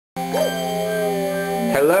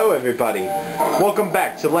Hello everybody, welcome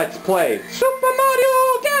back to Let's Play Super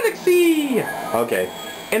Mario Galaxy! Okay,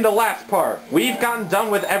 in the last part, we've gotten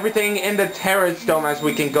done with everything in the terrace dome as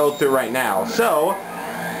we can go through right now. So,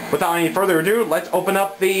 without any further ado, let's open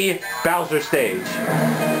up the Bowser stage.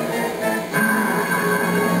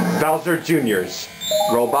 Bowser Jr.'s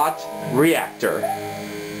Robot Reactor.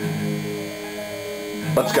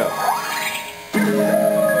 Let's go.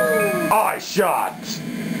 Eye shot!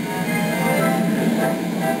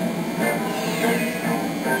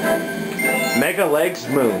 Mega Legs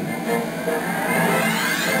Moon.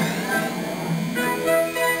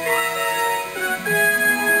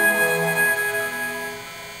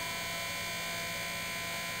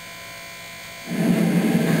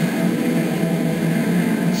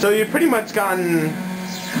 So you've pretty much gotten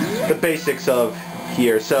the basics of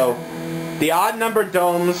here. So the odd number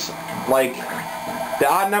domes, the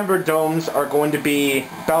odd numbered domes are going to be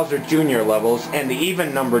Bowser Jr. levels, and the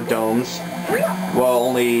even numbered domes, well,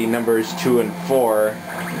 only numbers 2 and 4,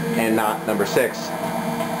 and not number 6,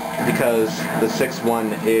 because the 6th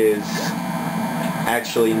one is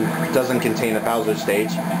actually doesn't contain a Bowser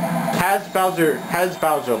stage. Has Bowser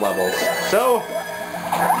levels. So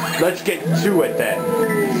let's get to it then.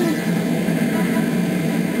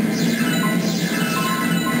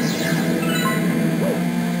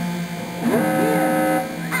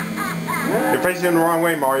 You're facing him the wrong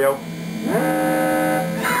way, Mario.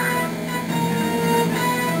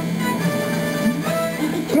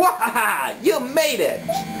 Wahaha! You made it!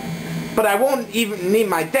 But I won't even need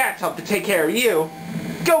my dad's help to take care of you.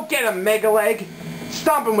 Go get him, Mega Leg!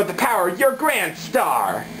 Stomp him with the power of your Grand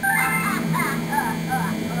Star!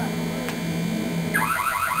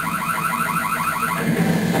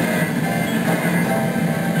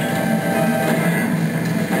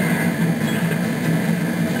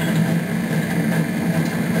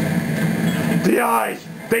 The eyes,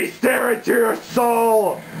 they stare into your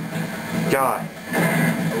soul! God.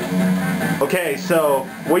 Okay, so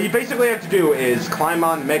what you basically have to do is climb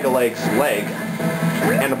on Mega Leg's leg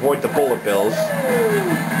and avoid the bullet bills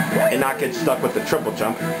and not get stuck with the triple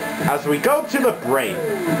jump as we go to the brain.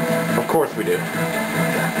 Of course we do.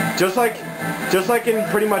 Just like in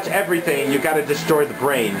pretty much everything, you gotta destroy the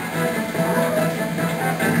brain.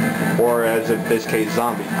 Or as in this case,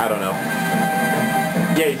 zombie. I don't know.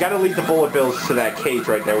 Yeah, you gotta lead the bullet bills to that cage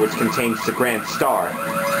right there, which contains the Grand Star.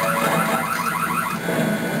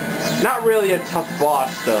 Not really a tough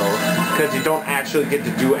boss, though, because you don't actually get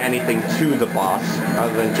to do anything to the boss,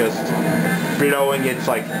 other than just blowing its,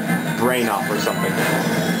 brain off or something.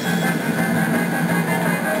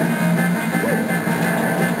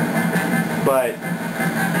 But,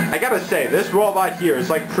 I gotta say, this robot here is,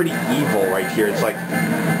 pretty evil right here. It's like,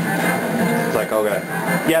 okay.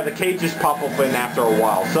 Yeah, the cages pop open after a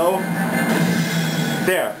while, so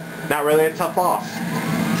there. Not really a tough boss.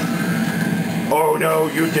 Oh no,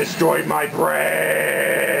 you destroyed my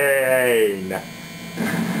brain!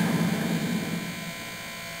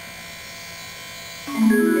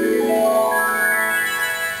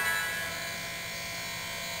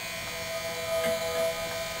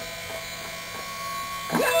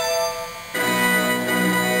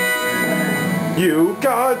 You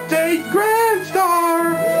got a Grand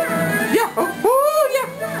Star! Yeah! Oh, yeah!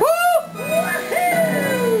 Woo!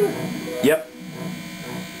 Yep.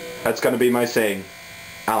 That's gonna be my saying.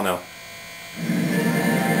 I don't know.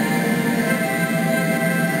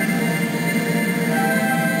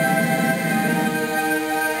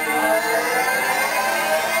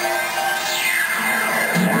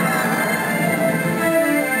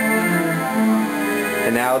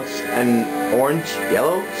 And now it's an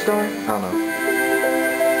orange-yellow star? I don't know.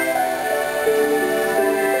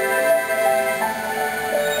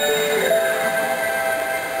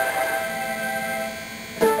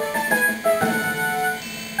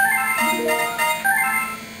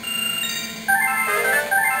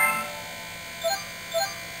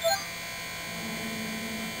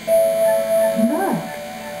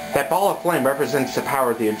 That ball of flame represents the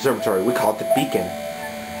power of the observatory. We call it the beacon.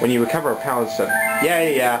 When you recover a power stuff.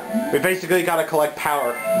 Yeah. We basically gotta collect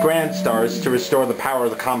Grand Stars to restore the power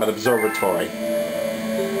of the Comet Observatory.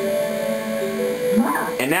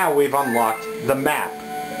 And now we've unlocked the map.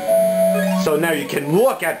 So now you can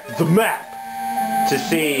look at the map to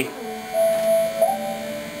see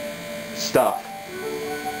stuff.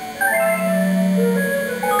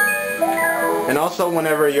 And also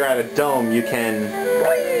whenever you're at a dome, you can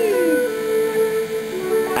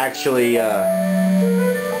actually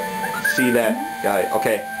see that guy.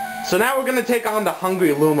 Okay, so now we're gonna take on the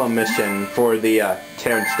Hungry Luma mission for the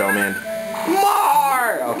Terrence Dome, and march!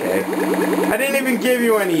 star! Okay. I didn't even give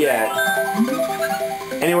you any yet.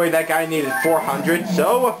 Anyway, that guy needed 400,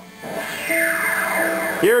 so...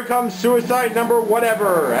 Here comes suicide number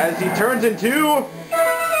whatever, as he turns into...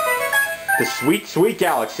 the sweet, sweet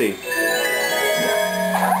galaxy.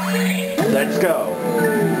 Let's go.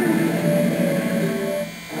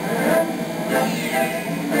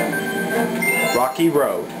 Rocky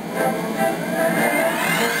Road.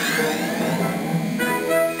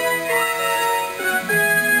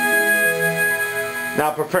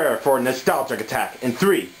 Now prepare for a nostalgic attack in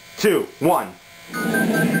 3, 2, 1.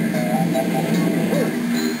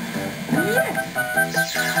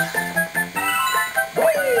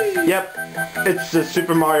 Yep, it's the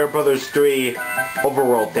Super Mario Bros. 3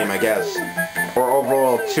 overworld theme, I guess. Or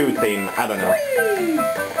overworld 2 theme, I don't know.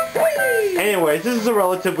 Anyways, this is a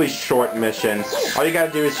relatively short mission. All you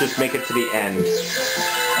gotta do is just make it to the end.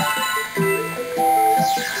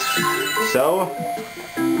 So,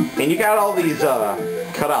 and you got all these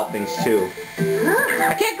cutout things too.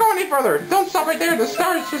 I can't go any further! Don't stop right there, the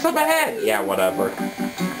star is just up ahead! Yeah, whatever.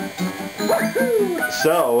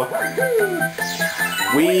 So,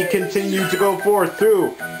 we continue to go forth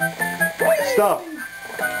through stuff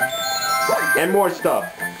and more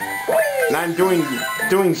stuff. And I'm doing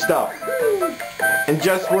stuff. And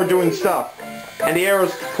just we're doing stuff. And the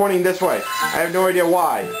arrow's pointing this way. I have no idea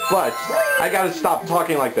why, but I gotta stop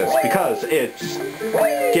talking like this because it's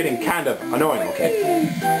getting kind of annoying, okay?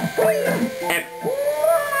 And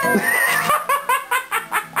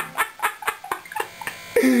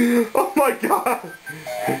oh my god!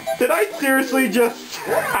 Did I seriously just...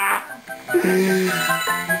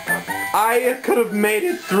 I could have made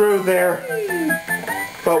it through there.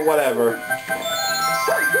 But whatever.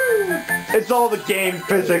 It's all the game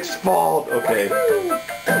physics fault. Okay.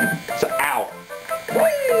 So, ow.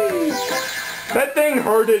 That thing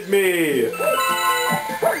hurted me.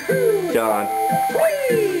 God.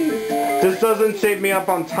 This doesn't save me up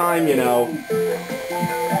on time, you know.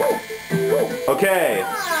 Okay.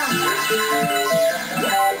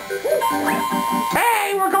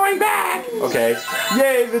 Hey, we're going back! Okay.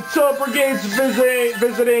 Yay, the Soap Brigade's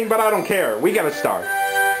visiting, but I don't care. We gotta start.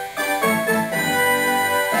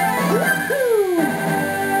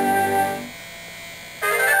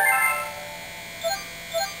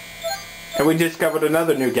 And we discovered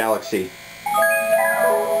another new galaxy.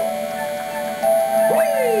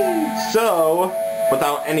 So,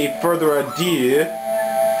 without any further ado,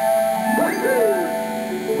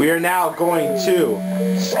 we are now going to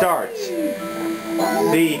start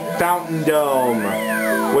the Fountain Dome,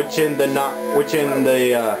 which in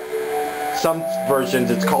the some versions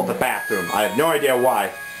it's called the bathroom. I have no idea why.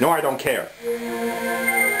 No, I don't care.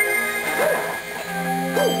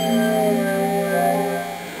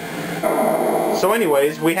 So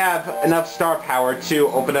anyways, we have enough star power to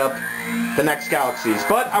open up the next galaxies,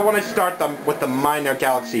 but I want to start them with the minor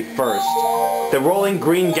galaxy first. The Rolling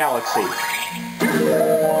Green Galaxy.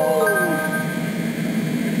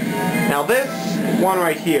 Now this one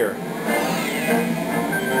right here,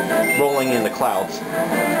 rolling in the clouds,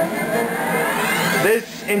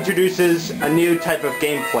 this introduces a new type of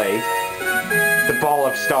gameplay, the Ball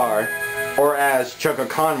of Star, or as Choco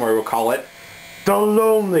Conroy will call it, the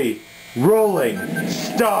Lonely Rolling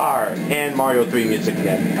Star, and Mario 3 music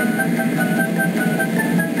again.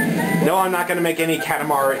 No, I'm not going to make any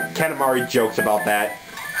Katamari jokes about that.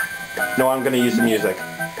 No, I'm going to use the music.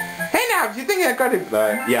 Hey now, do you think I got to...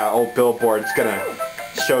 yeah, old billboard's going to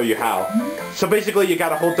show you how. So basically, you got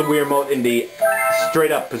to hold the Wii Remote in the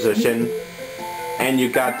straight up position, and you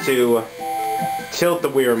got to tilt the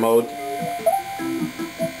Wii Remote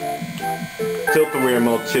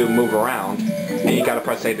to move around, and you gotta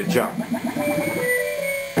press A to jump.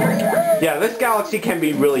 Yeah, this galaxy can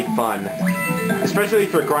be really fun, especially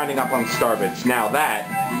if you're grinding up on star bits. Now that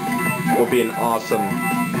will be an awesome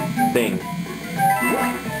thing.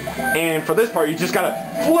 And for this part, you just gotta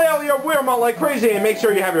flail your Wii Remote like crazy and make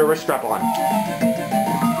sure you have your wrist strap on.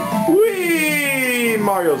 Whee!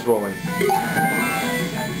 Mario's rolling.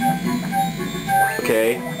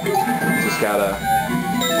 Okay, just gotta...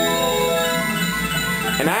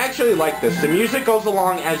 And I actually like this. The music goes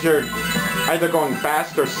along as you're either going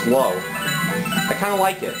fast or slow. I kind of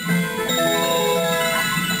like it.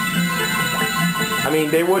 I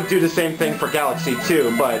mean, they would do the same thing for Galaxy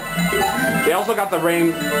 2, but they also got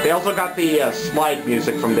the slide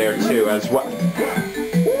music from there too, as well.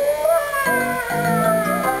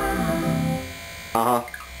 Uh-huh.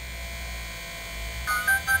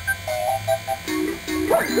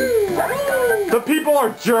 The people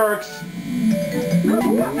are jerks!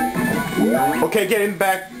 Okay, getting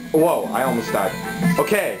back... Whoa, I almost died.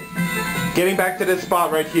 Okay, getting back to this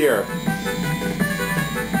spot right here.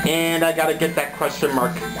 And I gotta get that question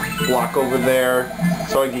mark block over there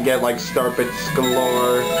so I can get like star bits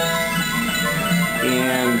galore.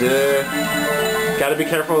 And gotta be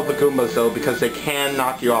careful with the Goombas though, because they can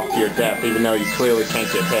knock you off to your death even though you clearly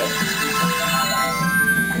can't get hit.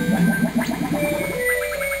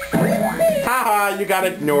 Haha, you got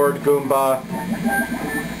ignored, Goomba.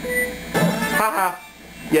 Haha,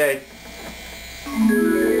 yay.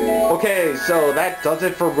 Okay, so that does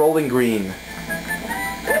it for Rolling Green.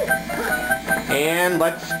 And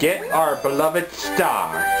let's get our beloved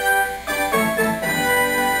star.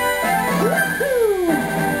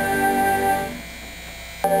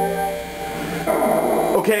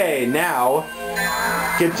 Okay, now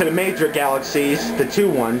get to the major galaxies, the two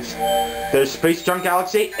ones. There's Space Junk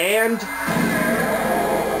Galaxy and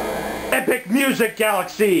Epic Music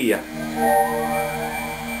Galaxy. I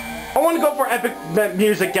want to go for Epic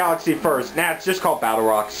Music Galaxy first. Nah, it's just called Battle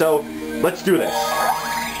Rock, so let's do this.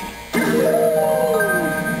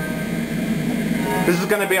 This is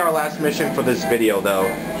going to be our last mission for this video, though,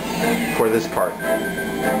 for this part.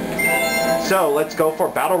 So, let's go for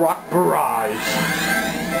Battle Rock Barrage.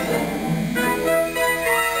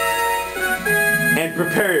 And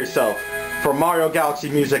prepare yourself for Mario Galaxy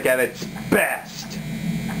music at its best.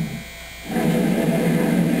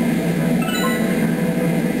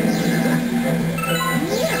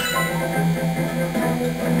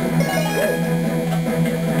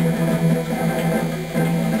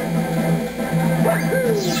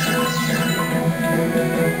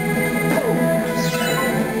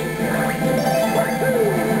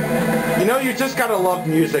 You know, you just gotta love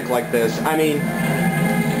music like this. I mean,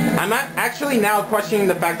 I'm not actually now questioning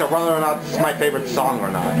the fact that whether or not this is my favorite song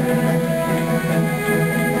or not.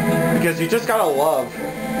 Because you just gotta love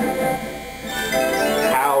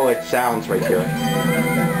how it sounds right here.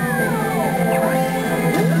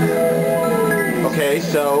 Okay,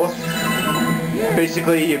 so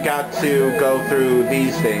basically you got to go through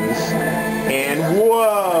these things. And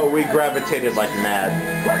whoa, we gravitated like mad.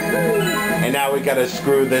 And now we gotta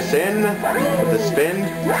screw this in with the spin.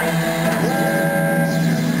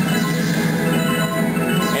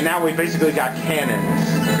 And now we basically got cannons.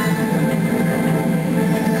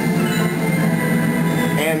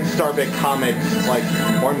 And Starbit comets, like,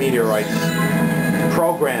 or meteorites,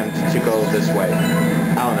 programmed to go this way.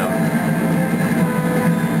 I don't know.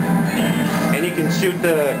 And you can shoot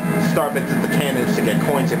the Starbits at the cannons to get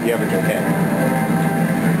coins if you ever get hit.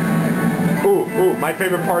 Ooh, my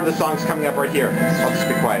favorite part of the song's coming up right here. I'll just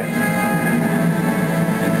be quiet.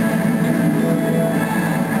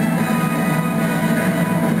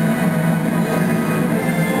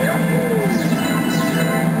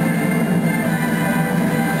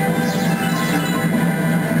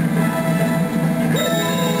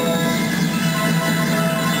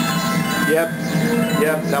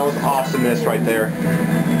 Yep, that was awesomeness right there.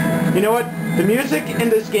 You know what? The music in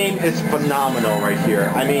this game is phenomenal right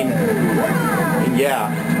here. I mean,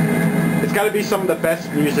 yeah. It's got to be some of the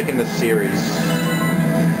best music in the series.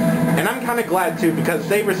 And I'm kind of glad too, because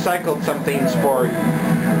they recycled some themes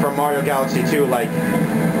from Mario Galaxy 2, like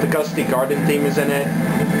the Gusty Garden theme is in it,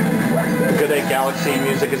 the Good Day Galaxy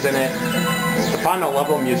music is in it, the final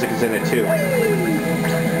level music is in it too.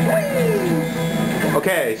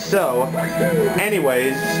 Okay, so,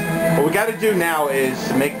 anyways, what we gotta do now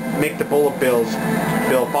is make the Bullet Bill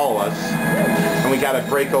follow us. And we gotta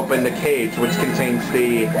break open the cage, which contains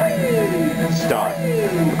the star,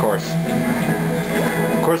 of course.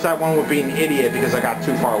 Of course, that one would be an idiot because I got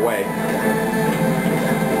too far away.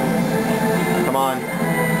 Come on,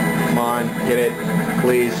 get it,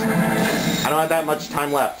 please. I don't have that much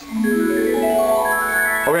time left.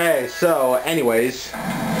 Okay, so, anyways,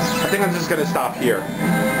 I think I'm just gonna stop here.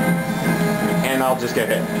 And I'll just get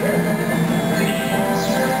hit.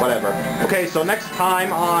 Whatever. Okay, so next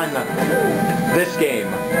time on this game,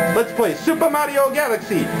 let's play Super Mario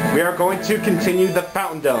Galaxy. We are going to continue the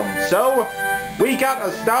Fountain Dome. So, we got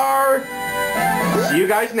a star. See you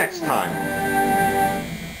guys next time.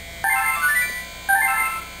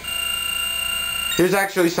 Here's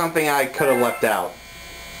actually something I could have left out.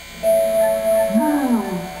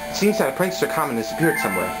 It seems that a prankster comet has appeared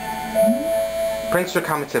somewhere. Prankster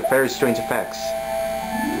comets have very strange effects.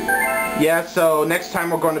 Yeah, so next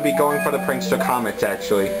time we're going to be going for the prankster comets,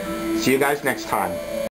 actually. See you guys next time.